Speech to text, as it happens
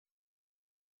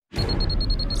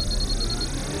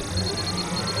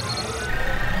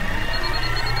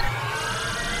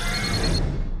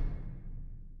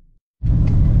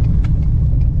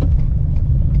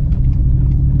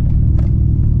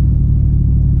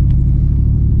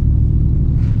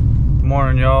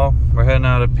Morning, y'all. We're heading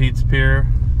out of Pete's Pier.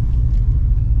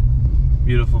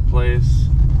 Beautiful place.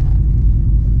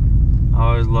 I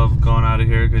always love going out of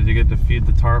here because you get to feed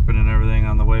the tarpon and everything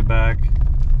on the way back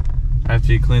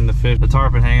after you clean the fish. The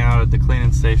tarpon hang out at the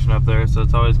cleaning station up there, so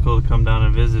it's always cool to come down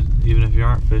and visit even if you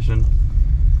aren't fishing.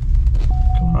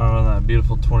 Going on that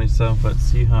beautiful 27-foot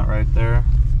Seahunt right there.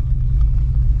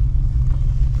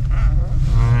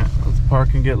 Alright, let's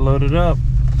park and get loaded up.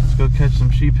 Let's go catch some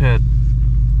sheephead.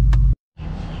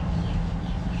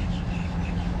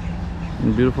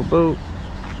 Beautiful boat.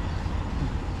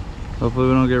 Hopefully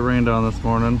we don't get rained on this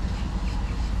morning.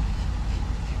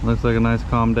 Looks like a nice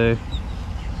calm day.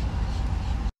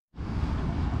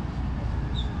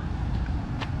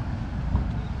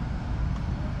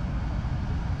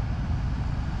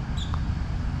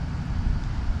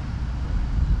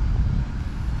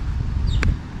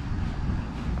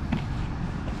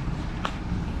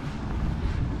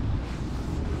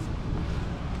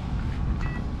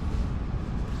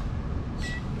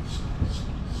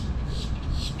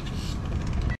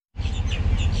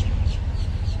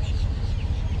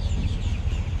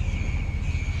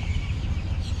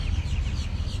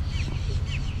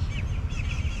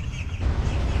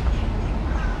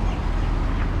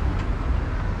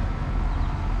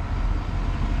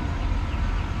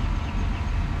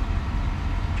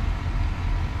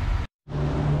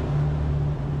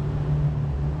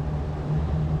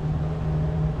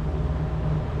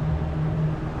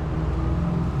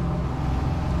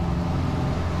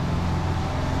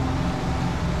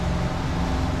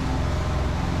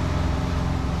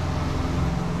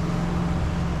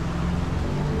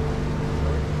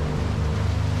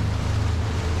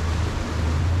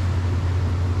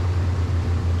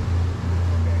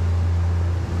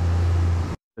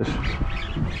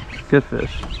 Good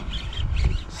fish.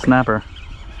 Snapper.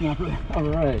 Snapper. All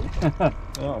right.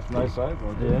 Oh, it's a nice size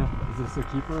one. Yeah. Is this a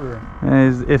keeper or? Yeah,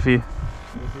 he's iffy.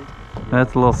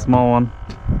 That's a little small one.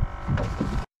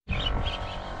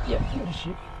 Yeah.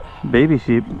 Sheep. Baby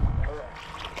sheep.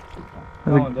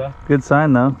 That's a good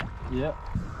sign though. Yeah.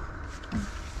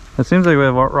 It seems like we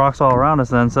have rocks all around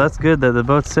us then, so that's good that the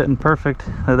boat's sitting perfect,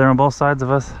 that they're on both sides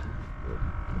of us.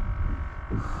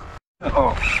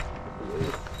 Oh.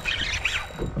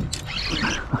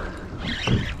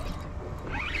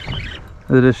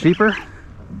 Is it a sheeper?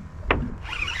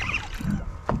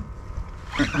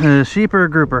 A sheep or a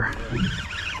grouper?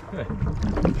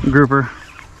 Grouper.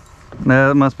 Yeah,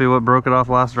 that must be what broke it off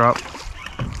last drop.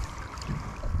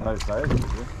 Nice size.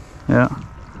 Yeah.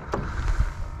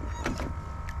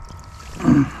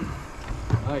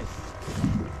 Nice.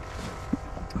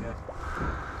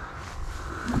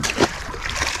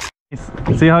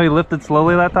 Yeah. See how he lifted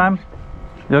slowly that time?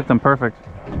 You hooked him perfect.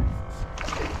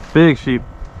 Big sheep.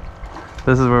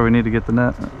 This is where we need to get the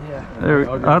net. Yeah. There we,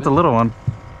 oh, that's a little one.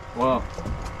 Wow.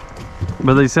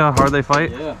 But you see how hard they fight?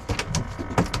 Yeah.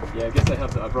 Yeah, I guess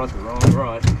I brought the wrong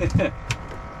rod.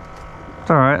 It's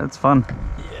alright, it's fun.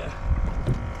 Yeah.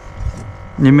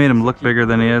 You made him look bigger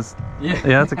than he is. Yeah.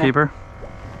 Yeah, it's a keeper.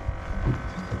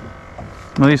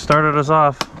 Well, you started us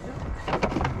off.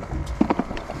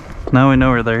 Now we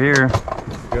know where they're here.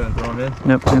 You're gonna throw him in?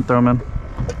 Yep, you can throw them in.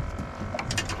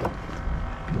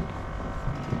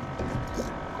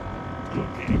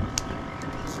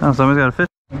 Oh, somebody's got a fish.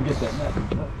 Let me get that net.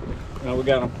 No, we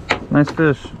got him. Nice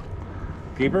fish.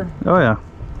 Keeper? Oh yeah.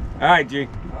 All right, G.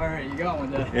 All right, you got one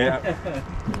there. Yeah.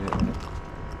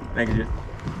 Thank you,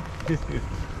 G.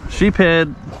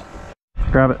 Sheephead.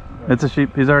 Grab it. It's a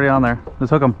sheep. He's already on there. Just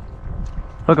hook him.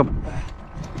 Hook him.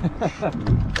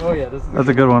 Oh yeah, this is. That's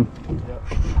a good one.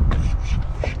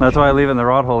 Yep. That's why I leave it in the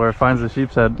rod holder. It finds the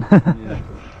sheep's head. Yeah.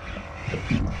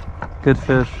 Good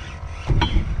fish.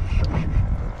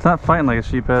 It's not fighting like a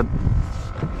sheephead.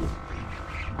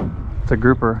 It's a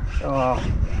grouper. Oh,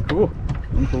 cool.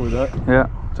 I'm cool with that. Yeah,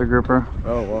 it's a grouper.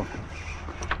 Oh wow.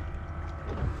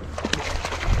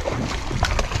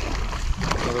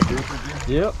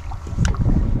 Yep.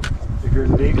 Bigger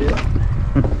than big? Yeah.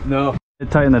 No. It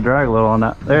tightened the drag a little on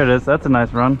that. There it is. That's a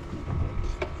nice run.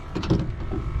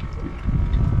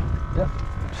 Yep.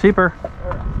 Sheeper.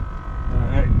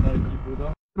 Alright, another keeper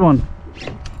though. Good one.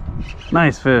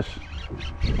 Nice fish.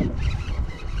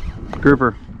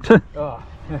 Grouper. Oh.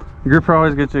 Grouper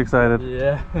always gets you excited.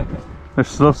 Yeah. They're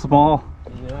so small.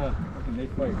 Yeah. They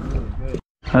fight really good.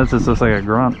 That just looks like a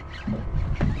grunt.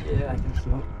 Yeah, I think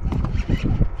so.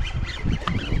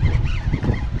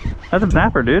 That's a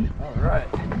snapper, dude. Alright.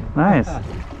 Nice.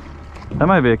 That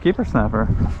might be a keeper snapper.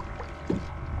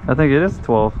 I think it is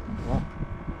 12. Wow.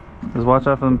 Just watch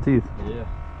out for them teeth. Yeah.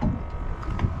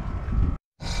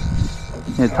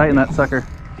 Yeah, tighten that sucker.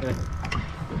 Yeah.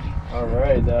 All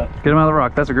right. Get him out of the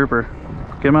rock. That's a grouper.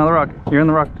 Get him out of the rock. You're in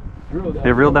the rock.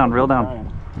 Yeah, reel down, reel down.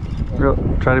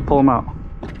 Try to pull him out.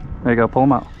 There you go, pull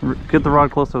him out. Get the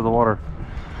rod closer to the water.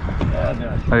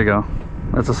 There you go.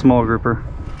 That's a small grouper.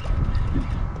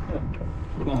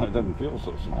 No, it doesn't feel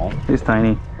so small. He's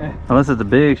tiny. Unless it's a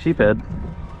big sheephead.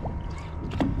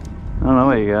 I don't know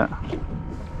what you got.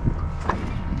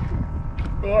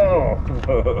 Oh!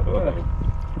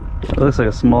 It looks like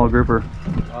a small grouper.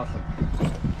 Awesome.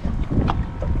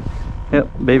 Yep,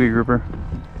 baby grouper.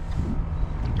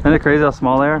 Isn't it crazy how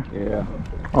small they are? Yeah.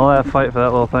 All that fight for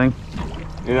that little thing.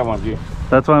 Yeah, that one, G.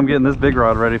 That's why I'm getting this big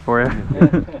rod ready for you.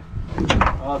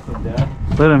 Awesome, Dad.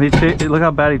 Look at him, look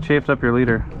how bad he chafed up your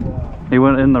leader. Wow. He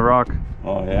went in the rock.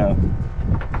 Oh, yeah.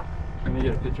 Let me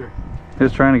get a picture. He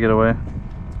was trying to get away.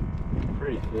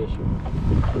 Pretty fish.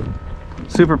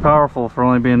 Super powerful for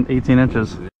only being 18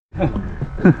 inches.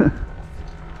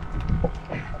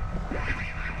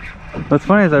 What's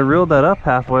funny is I reeled that up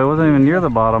halfway. It wasn't even near the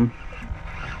bottom.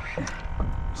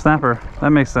 Snapper.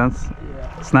 That makes sense.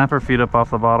 Yeah. Snapper feed up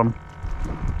off the bottom.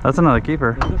 That's another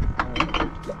keeper.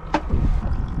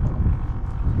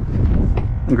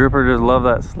 Grouper just love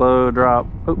that slow drop.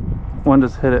 Oh, one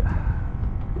just hit it.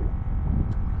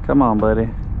 Come on, buddy.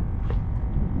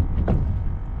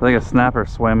 I think a snapper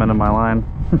swam into my line.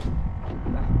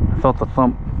 I felt the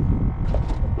thump.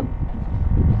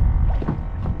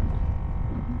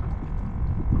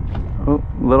 Oh,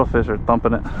 little fish are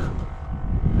thumping it.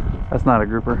 That's not a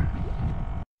grouper.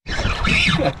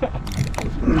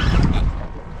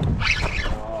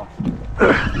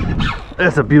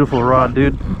 That's a beautiful rod,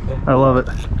 dude. I love it.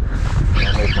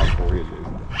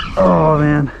 Oh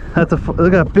man, that's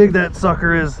look how big that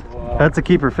sucker is. Wow. That's a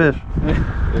keeper fish.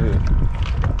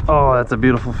 Oh, that's a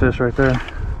beautiful fish right there.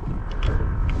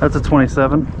 That's a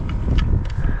 27.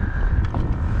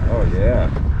 Oh yeah.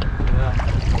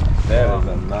 That is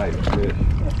a nice fish.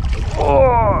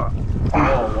 Oh,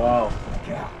 Oh wow.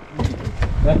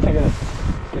 I gotta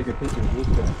take a picture of this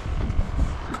guy.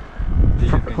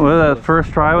 what is that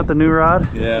first try with the new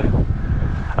rod? Yeah.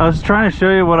 I was trying to show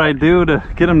you what I do to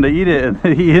get him to eat it, and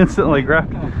he instantly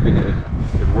grabbed it.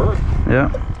 It worked.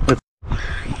 Yeah.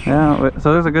 Yeah,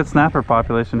 so there's a good snapper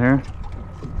population here.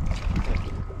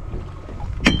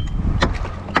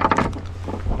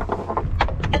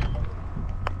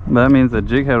 That means the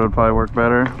jig head would probably work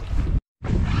better.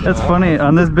 That's funny,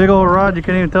 on this big old rod you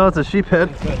can't even tell it's a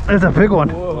sheephead. It's a big one.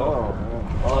 Whoa.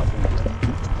 Awesome.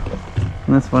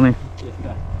 That's funny.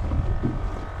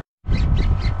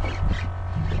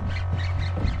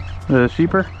 The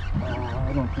sheeper?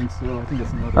 I don't think so. I think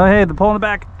it's another. Oh hey, the pole in the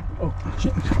back. Oh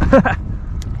shit.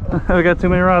 We got too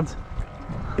many rods.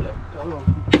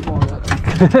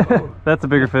 That's a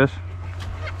bigger fish.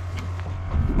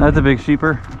 That's a big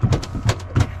sheeper.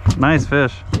 Nice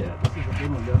fish. Yeah, this is a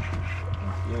big one, though.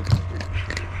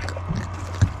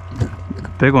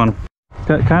 Big one.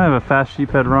 Got kind of a fast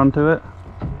sheephead run to it.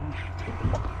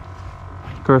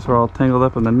 Of course, we're all tangled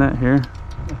up in the net here.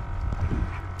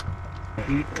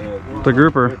 The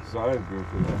grouper. Good size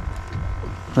grouper.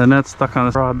 The net's stuck on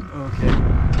this rod. Okay.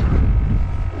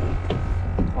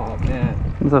 Oh man.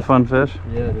 That's a fun fish.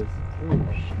 Yeah, it is. Ooh,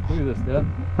 look at this, Dad.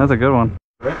 That's a good one.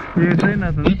 You say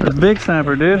nothing. That's a big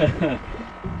snapper, dude.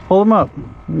 Hold him up.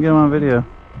 Get him on video.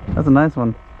 That's a nice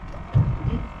one.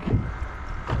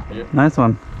 Yep. Nice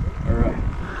one. Alright.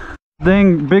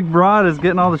 Dang, big rod is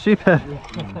getting all the sheephead.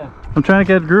 I'm trying to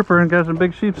get a grouper and get some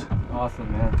big sheeps.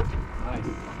 Awesome, man. Nice.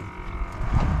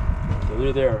 So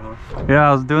they're there, huh? Yeah,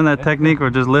 I was doing that technique where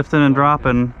just lifting and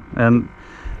dropping, and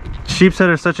sheepshead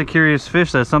are such a curious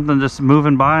fish that something just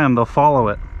moving by them, they'll follow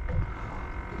it.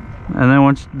 And then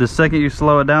once the second you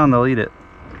slow it down, they'll eat it.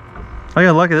 I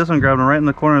got lucky, this one grabbed him right in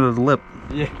the corner of his lip.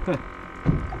 Yeah.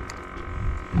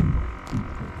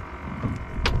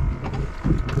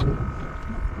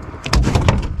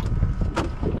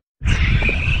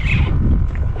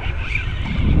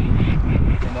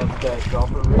 And that's that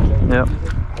dropper rig. Yep.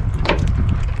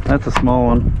 That's a small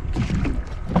one.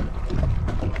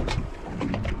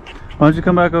 Why don't you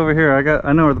come back over here?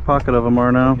 I know where the pocket of them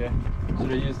are now. Okay.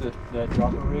 Should I use the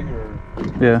dropper rig or?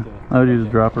 Yeah, I would use a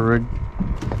dropper rig.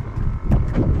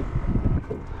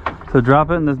 So drop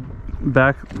it in this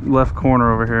back left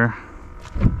corner over here.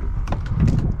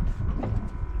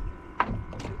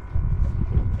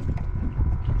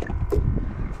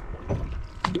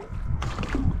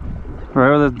 Right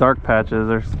where this dark patch is,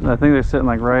 I think they're sitting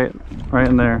like right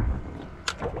in there.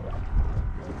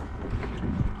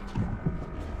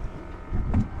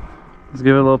 Let's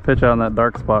give it a little pitch out in that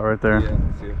dark spot right there. Yeah,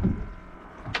 let's see.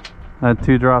 I had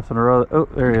 2 drops in a row. Oh,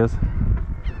 there he is.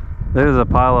 There's a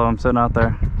pile of them sitting out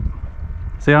there.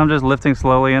 See how I'm just lifting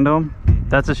slowly into him?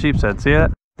 That's a sheepshead. See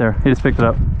it? There, he just picked it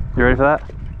up. You ready for that?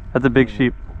 That's a big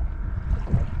sheep.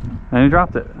 And he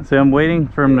dropped it. See, I'm waiting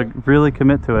for him to really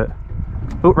commit to it.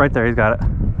 Oh, right there, he's got it.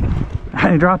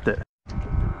 And he dropped it.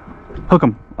 Hook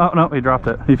him. Oh, no, he dropped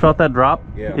it. You felt that drop?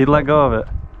 Yeah. He'd let go of it.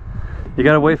 You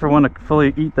gotta wait for one to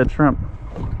fully eat that shrimp.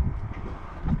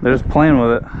 They're just playing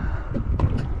with it.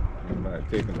 I'm not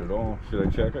taking it all. Should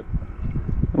I check it?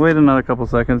 Wait another couple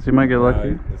seconds, you might get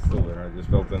lucky. It's still there. I just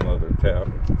felt another tap.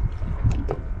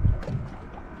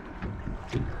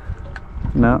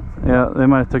 No, yeah, they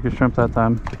might have took your shrimp that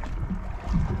time.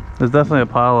 There's definitely a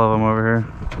pile of them over here.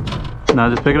 Now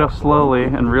just pick it up slowly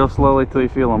and real slowly till you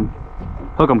feel them.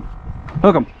 Hook them.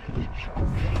 Hook them.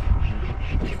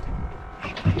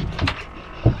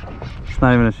 It's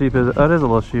not even a sheep, is it? Oh, it is a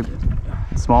little sheep.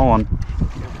 Small one.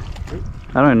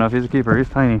 I don't even know if he's a keeper. He's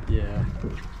tiny. Yeah.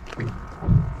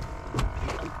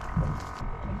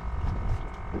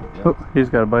 Oh, he's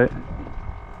got a bite.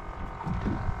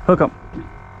 Hook him.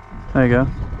 There you go.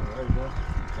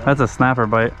 That's a snapper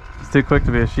bite. It's too quick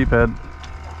to be a sheephead.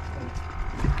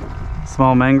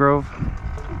 Small mangrove.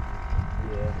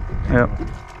 Yeah. Yep.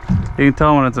 You can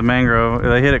tell when it's a mangrove.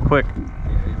 They hit it quick.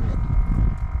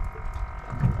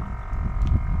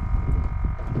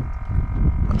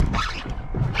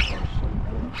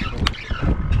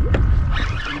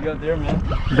 What you got there, man?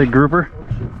 Big grouper.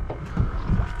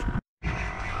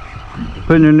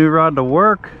 Putting your new rod to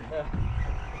work.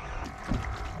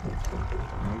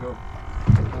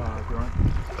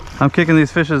 I'm kicking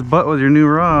these fish's butt with your new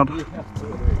rod.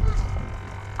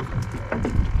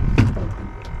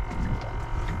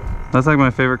 That's like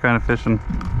my favorite kind of fishing.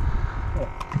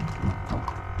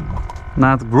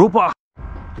 Now it's grouper.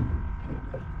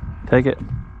 Take it.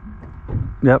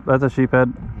 Yep, that's a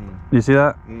sheephead. You see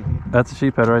that? That's a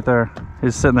sheephead right there.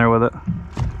 He's sitting there with it.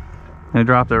 And he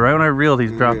dropped it. Right when I reeled,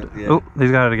 he's dropped it. Yeah. Oh,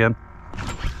 he's got it again.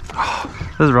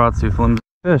 This rod's too flimsy.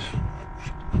 Fish.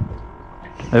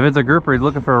 If it's a grouper, he's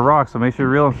looking for a rock, so make sure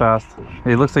you reel him fast.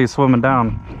 He looks like he's swimming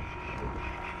down.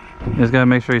 You just gotta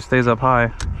make sure he stays up high.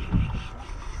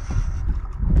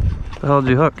 What the hell did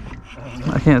you hook?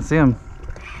 I can't see him.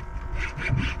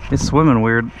 He's swimming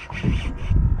weird.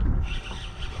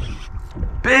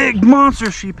 Big monster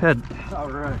sheephead.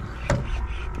 Alright.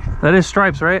 That is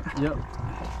stripes, right? Yep.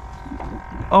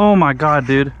 Oh my god,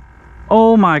 dude.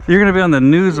 Oh my, you're gonna be on the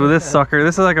news with this sucker.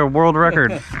 This is like a world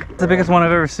record. It's the biggest one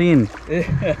I've ever seen.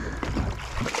 Yeah.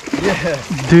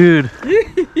 Dude,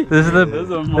 this is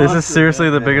monster, this is seriously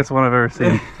the biggest one I've ever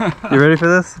seen. You ready for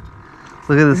this?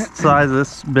 Look at the size of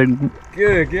this big.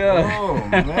 Good God. Oh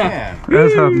man.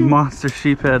 That's a monster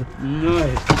sheephead.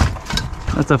 Nice.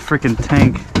 That's a freaking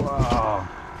tank. Wow.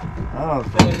 Oh,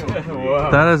 Wow.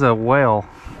 That is a whale.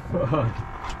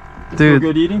 Feel Dude,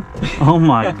 good eating? oh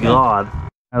my god.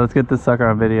 All right, let's get this sucker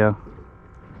on video.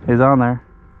 He's on there.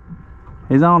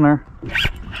 He's on there.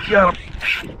 Got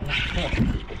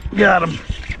him. Got him.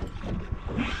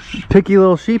 Picky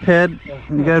little sheephead.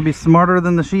 You gotta be smarter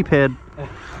than the sheephead.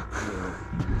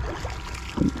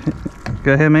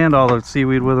 Got him and all the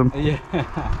seaweed with him. Yeah.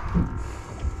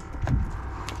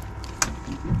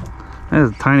 That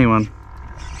is a tiny one.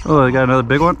 Oh, they got another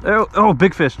big one. Oh,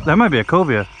 big fish. That might be a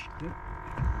cobia.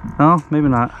 Oh, maybe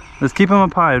not. Let's keep him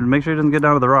up high and make sure he doesn't get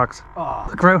down to the rocks. Oh.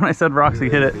 Look, right when I said rocks, he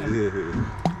hit it.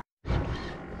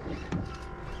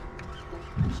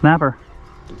 Snapper.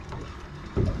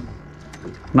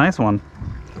 Nice one.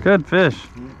 Good fish.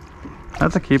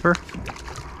 That's a keeper.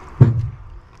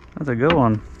 That's a good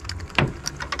one.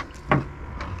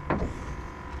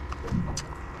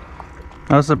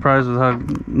 I was surprised with how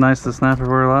nice the snappers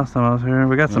were last time I was here.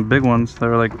 We got some big ones. They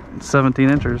were like 17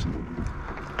 inches.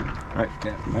 Right,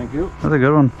 yeah, thank you. That's a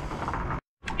good one.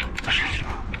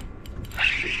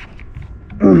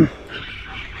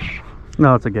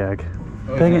 No, it's a gag.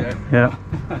 Dang it. Yeah.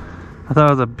 I thought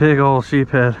it was a big old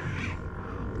sheephead.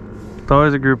 It's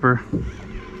always a grouper.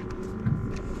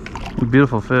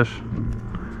 Beautiful fish.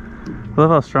 I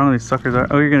love how strong these suckers are.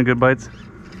 Oh, you're getting good bites.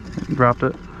 Dropped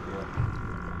it.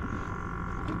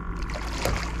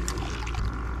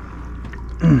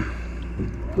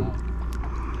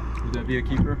 Would that be a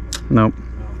keeper? Nope.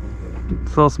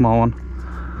 Still a small one.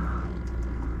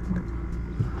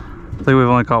 I think we've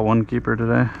only caught one keeper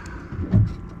today.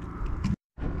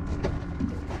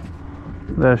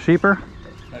 Is that a sheeper?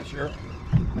 Not sure.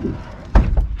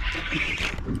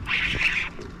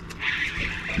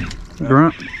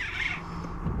 Grunt.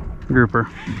 Grouper.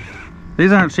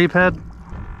 These aren't sheephead.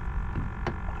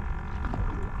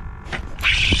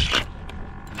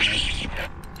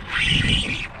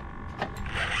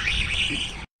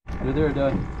 They're there,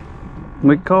 Dad.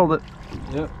 We called it.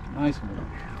 Yep. Nice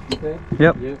one. Okay.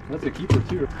 Yep. Yeah, that's a keeper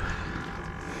too.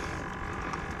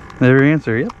 Their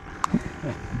answer, yep.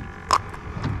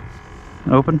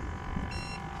 Open.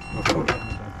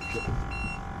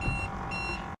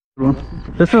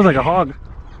 This feels like a hog.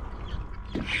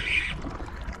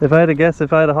 If I had to guess,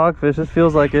 if I had a hogfish, this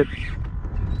feels like it.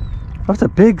 Oh, it's a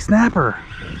big snapper.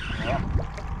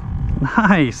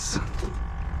 Nice.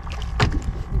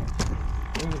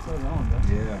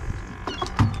 Yeah.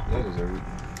 That is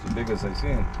the biggest I've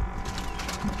seen.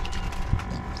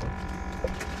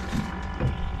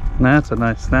 That's a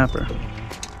nice snapper.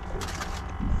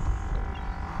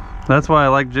 That's why I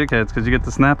like jig heads, because you get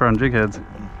the snapper on jig heads.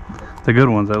 The good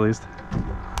ones, at least.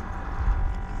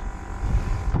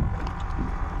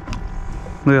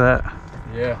 Look at that.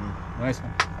 Yeah, nice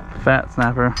one. Fat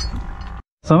snapper.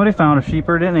 Somebody found a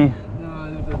sheeper, didn't he? No, I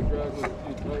think that drag was too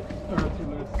tight, or too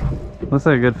loose. Looks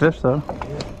like a good fish, though.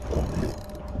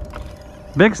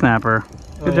 Big snapper.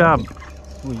 Good job.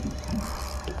 Sweet.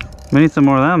 We need some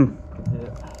more of them. Yeah.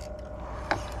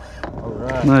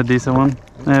 Alright. Another decent one.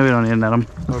 Yeah, we don't need to net them.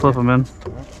 Let's flip them in.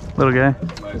 Little guy.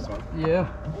 Nice one. Yeah.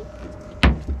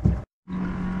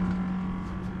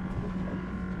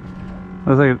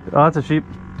 Looks like, oh, that's a sheep.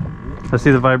 I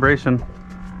see the vibration.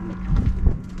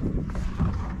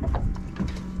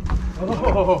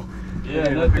 Oh,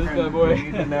 yeah, that's this bad boy.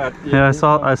 Yeah, I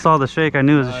saw the shake. I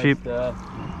knew it was a sheep. There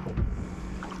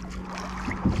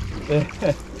There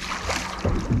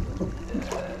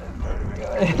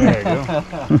you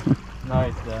go.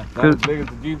 Nice, Not as big as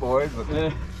the G boys, but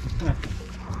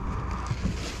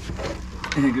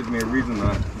it gives me a reason to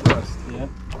rest. Yeah.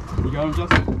 You got him,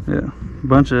 Justin? Yeah,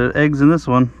 bunch of eggs in this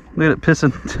one. Look at it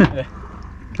pissing.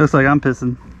 Looks like I'm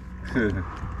pissing.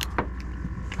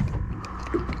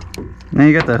 Now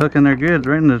you got the hook in there good,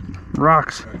 right in the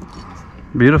rocks.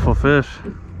 Beautiful fish.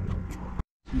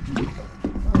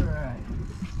 Alright.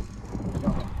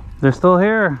 They're still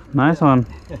here. Nice one.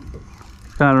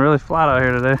 It's kind of really flat out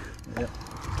here today.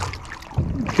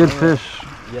 Good fish.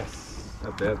 Yes.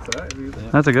 Not bad size either.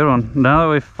 That's a good one. Now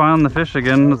that we've found the fish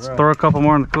again, let's throw a couple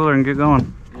more in the cooler and get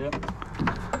going. Yep.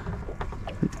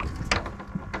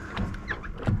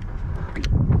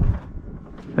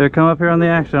 Here, come up here on the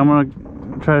action. I'm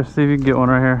gonna try to see if you can get one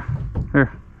right here.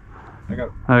 Here. I got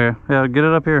it. Okay. Yeah, get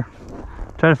it up here.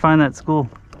 Try to find that school.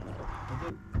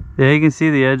 Yeah, you can see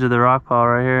the edge of the rock pile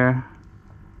right here.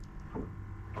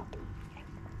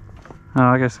 Oh,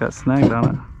 I guess it got snagged on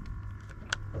it.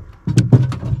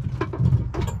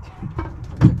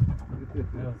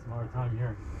 Time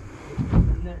here.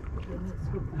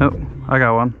 Oh, I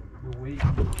got one.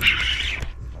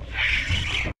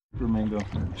 Flamingo.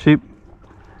 Sheep.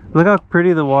 Look how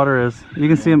pretty the water is. You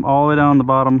can see them all the way down the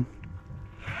bottom.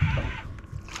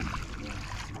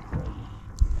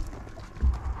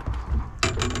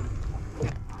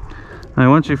 And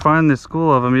once you find this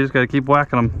school of them, you just got to keep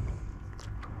whacking them.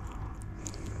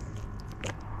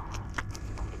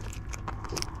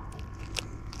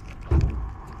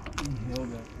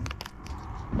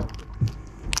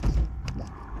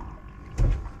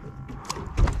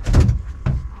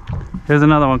 Here's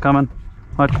another one coming.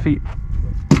 Watch your feet.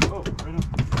 Oh, right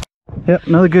up. Yep,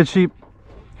 another good sheep.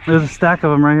 There's a stack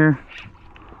of them right here.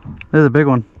 There's a big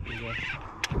one.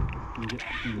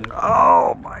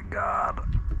 Oh my god.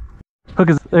 Hook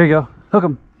is, there you go. Hook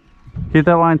him. Keep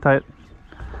that line tight.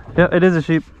 Yep, it is a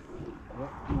sheep.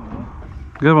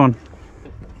 Good one.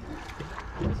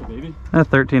 That's a baby. A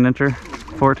 13 incher.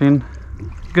 14.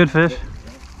 Good fish.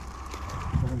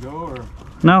 Let him go or?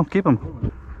 No, keep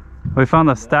them. We found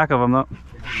a stack of them though.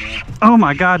 Oh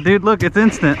my god, dude, look, it's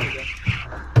instant.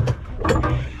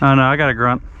 Oh no, I got a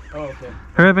grunt. Oh, okay.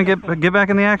 Hurry up and get back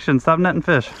in the action. Stop netting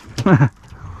fish.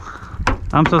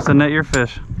 I'm supposed to net your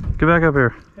fish. Get back up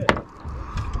here.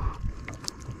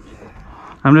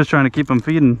 I'm just trying to keep them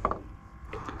feeding.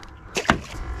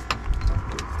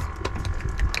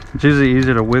 It's usually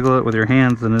easier to wiggle it with your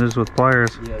hands than it is with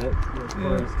pliers. Yeah,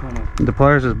 that's kind of. The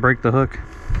pliers just break the hook.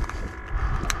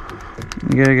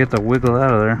 You gotta get the wiggle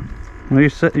out of there. Well,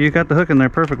 you got the hook in there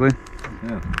perfectly.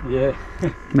 Yeah.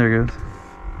 There it goes.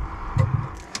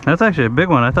 That's actually a big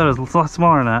one. I thought it was a lot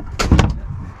smaller than that.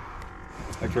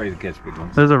 I try to catch big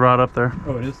ones. There's a rod up there.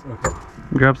 Oh, it is? Okay.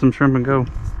 Grab some shrimp and go.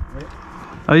 Right.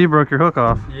 Oh, you broke your hook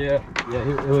off. Yeah.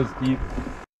 Yeah, it was deep.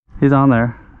 He's on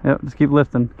there. Yep, just keep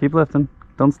lifting. Keep lifting.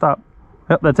 Don't stop.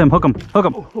 Yep, that's him. Hook him. Hook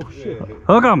him. Oh, shit.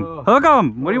 Hook him. Hook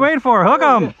him. What are you waiting for? Hook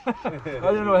him. I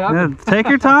didn't know what happened. Yeah, take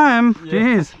your time. Yeah.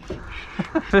 Jeez.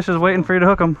 Fish is waiting for you to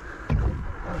hook him.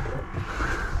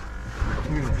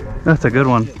 That's a good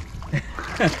one.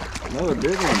 Another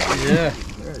big one. Yeah.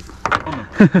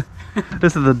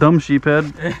 This is the dumb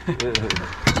sheephead.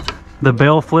 The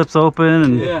bail flips open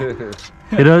and Yeah.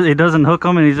 he doesn't hook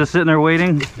them and he's just sitting there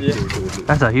waiting. Yeah.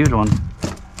 That's a huge one.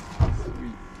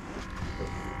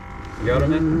 You got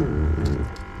him in?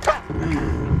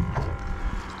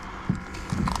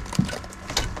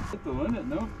 Hit the limit,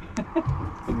 no?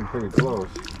 Getting pretty close.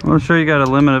 I'm sure you got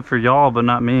to limit it for y'all, but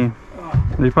not me.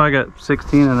 You probably got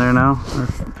 16 in there now, or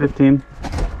 15.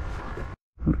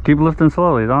 Keep lifting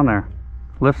slowly, he's on there.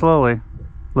 Lift slowly.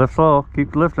 Lift slow,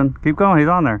 keep lifting. Keep going, he's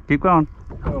on there. Keep going.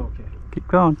 Oh, okay. Keep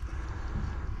going.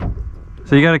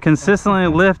 So you got to consistently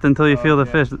lift until you feel the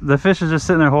fish. The fish is just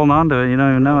sitting there holding on to it, you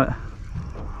don't even know it.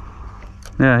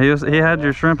 Yeah, he had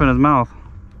your shrimp in his mouth.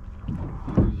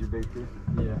 Use your bait too?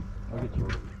 Yeah, I'll get you.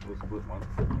 We'll split one.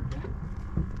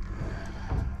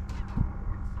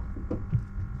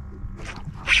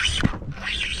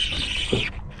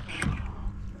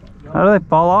 How do they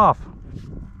fall off?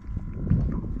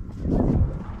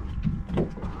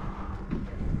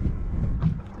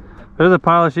 There's a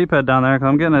pile of sheephead down there because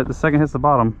I'm getting it the second hits the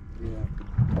bottom.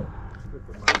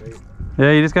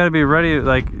 Yeah, you just got to be ready.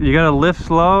 Like, you got to lift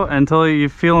slow until you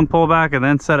feel them pull back and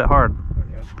then set it hard.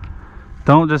 Okay.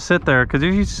 Don't just sit there, because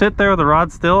if you sit there with the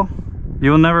rod still,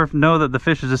 you will never know that the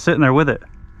fish is just sitting there with it.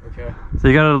 Okay. So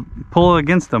you got to pull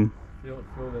against him. Feel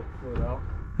it out.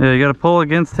 Yeah, you got to pull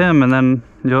against him and then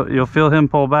you'll feel him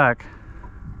pull back.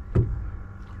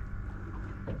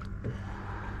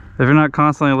 If you're not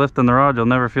constantly lifting the rod, you'll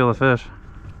never feel the fish.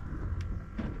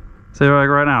 See, like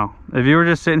right now, if you were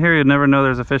just sitting here, you'd never know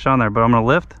there's a fish on there, but I'm gonna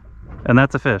lift and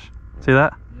that's a fish. See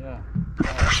that? Yeah.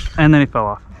 And then he fell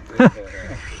off.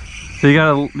 So you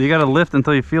gotta lift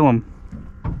until you feel him.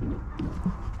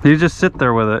 You just sit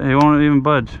there with it, he won't even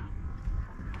budge.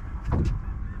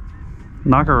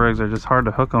 Knocker rigs are just hard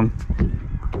to hook them.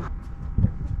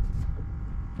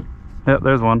 Yep,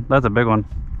 there's one. That's a big one.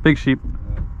 Big sheep.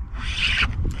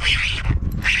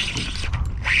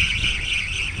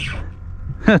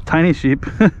 Tiny sheep.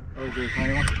 Oh, is there a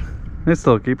tiny one? It's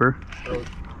still a keeper. Oh.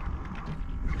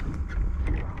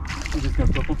 You're just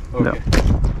gonna flip them? Okay.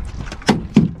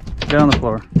 Yep. Get on the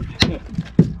floor.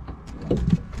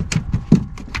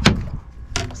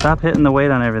 Stop hitting the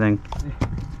weight on everything.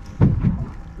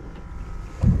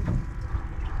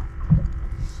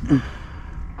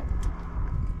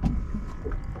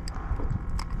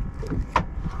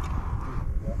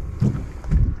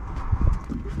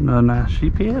 No,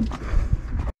 sheephead.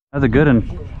 That's a good one.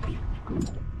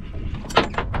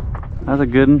 That's a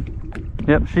good one.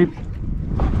 Yep, sheep.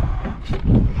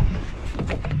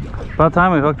 About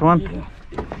time we hooked one. Yeah.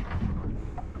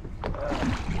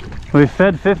 We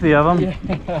fed 50 of them.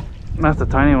 Yeah. That's a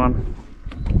tiny one.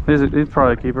 He's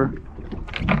probably a keeper.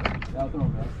 I'll throw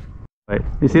him back. Wait,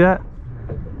 you see that?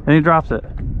 And he drops it.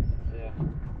 Yeah.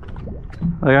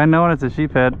 Like, I know when it's a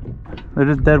sheephead. They're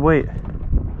just dead weight.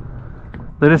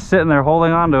 They're just sitting there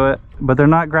holding on to it, but they're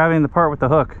not grabbing the part with the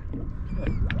hook.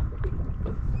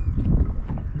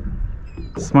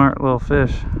 Smart little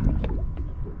fish.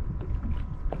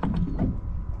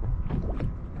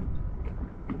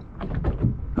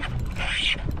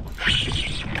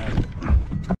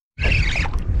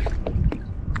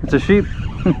 It's a sheep.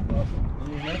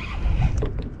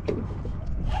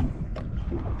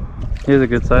 Here's a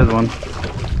good sized one.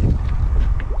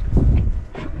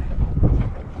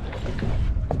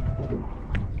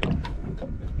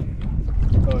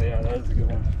 Oh yeah, that is a good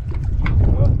one.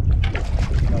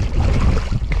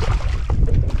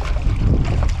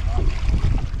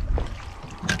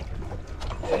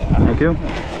 Thank you.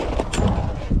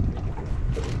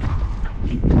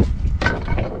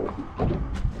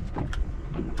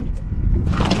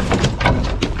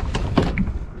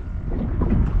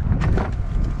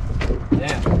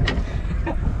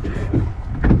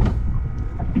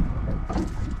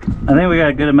 I think we got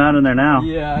a good amount in there now.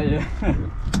 Yeah.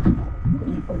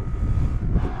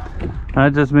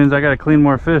 That just means I gotta clean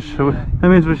more fish. So that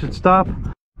means we should stop.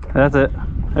 That's it.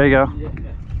 There you go. Yeah.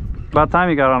 About time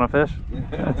you got on a fish.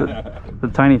 That's the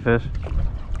tiny fish.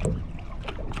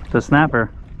 The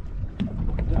snapper.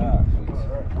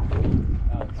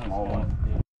 Small one.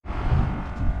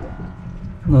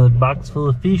 Another box full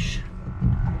of fish.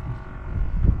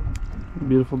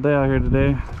 Beautiful day out here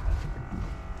today.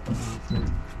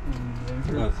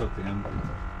 No, it's up to him.